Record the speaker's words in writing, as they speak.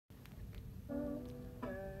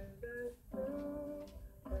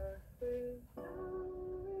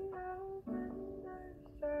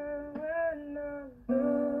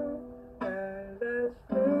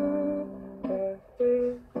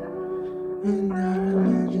in our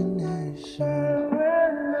imagination.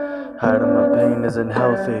 Hiding my pain isn't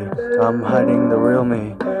healthy, I'm hiding the real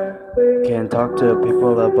me. Can't talk to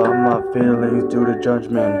people about my feelings due to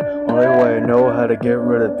judgment. Only way I know how to get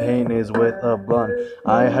rid of pain is with a blunt.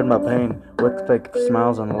 I hide my pain with fake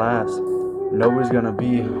smiles and laughs. Nobody's gonna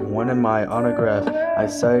be winning my autograph. I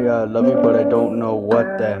say I love you, but I don't know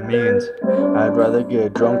what that means. I'd rather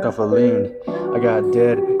get drunk off a lean. I got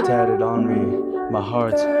dead tatted on me. My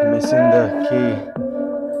heart's missing the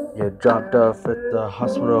key. Get dropped off at the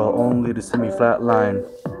hospital only to see me flatline.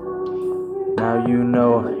 Now you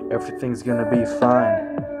know everything's gonna be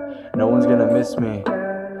fine. No one's gonna miss me.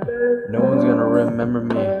 No one's gonna remember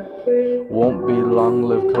me. Won't be long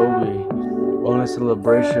live Kobe. Only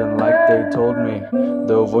celebration like they told me.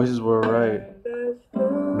 The voices were right.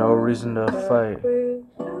 No reason to fight.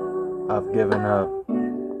 I've given up.